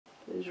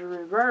These are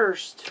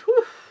reversed.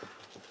 Whew.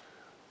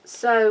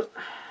 So,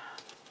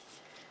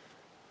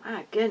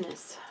 my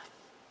goodness.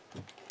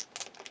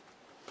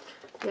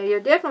 Yeah, you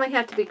definitely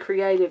have to be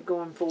creative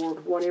going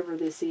forward, whatever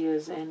this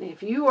is. And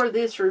if you are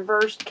this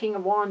reversed King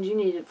of Wands, you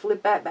need to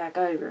flip that back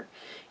over.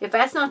 If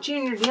that's not you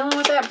and you're dealing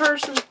with that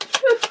person,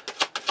 whew,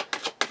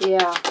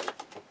 yeah.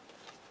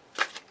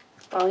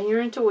 Follow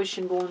your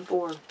intuition going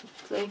forward.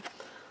 See?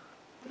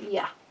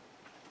 Yeah.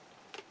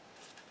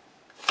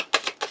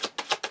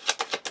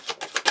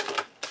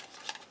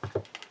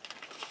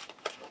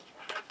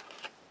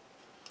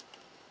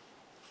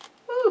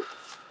 Whew.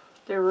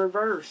 They're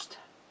reversed.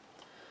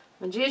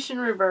 Magician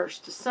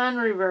reversed. The Sun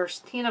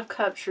reversed. Ten of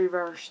Cups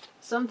reversed.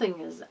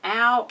 Something is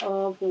out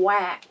of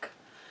whack.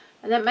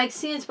 And that makes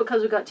sense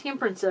because we've got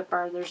Temperance up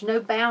there. There's no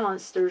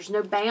balance. There's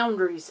no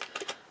boundaries.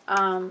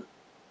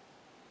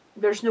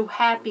 There's no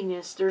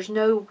happiness. There's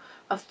no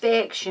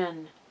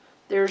affection.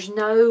 There's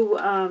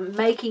no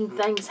making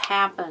things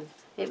happen.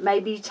 It may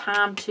be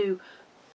time to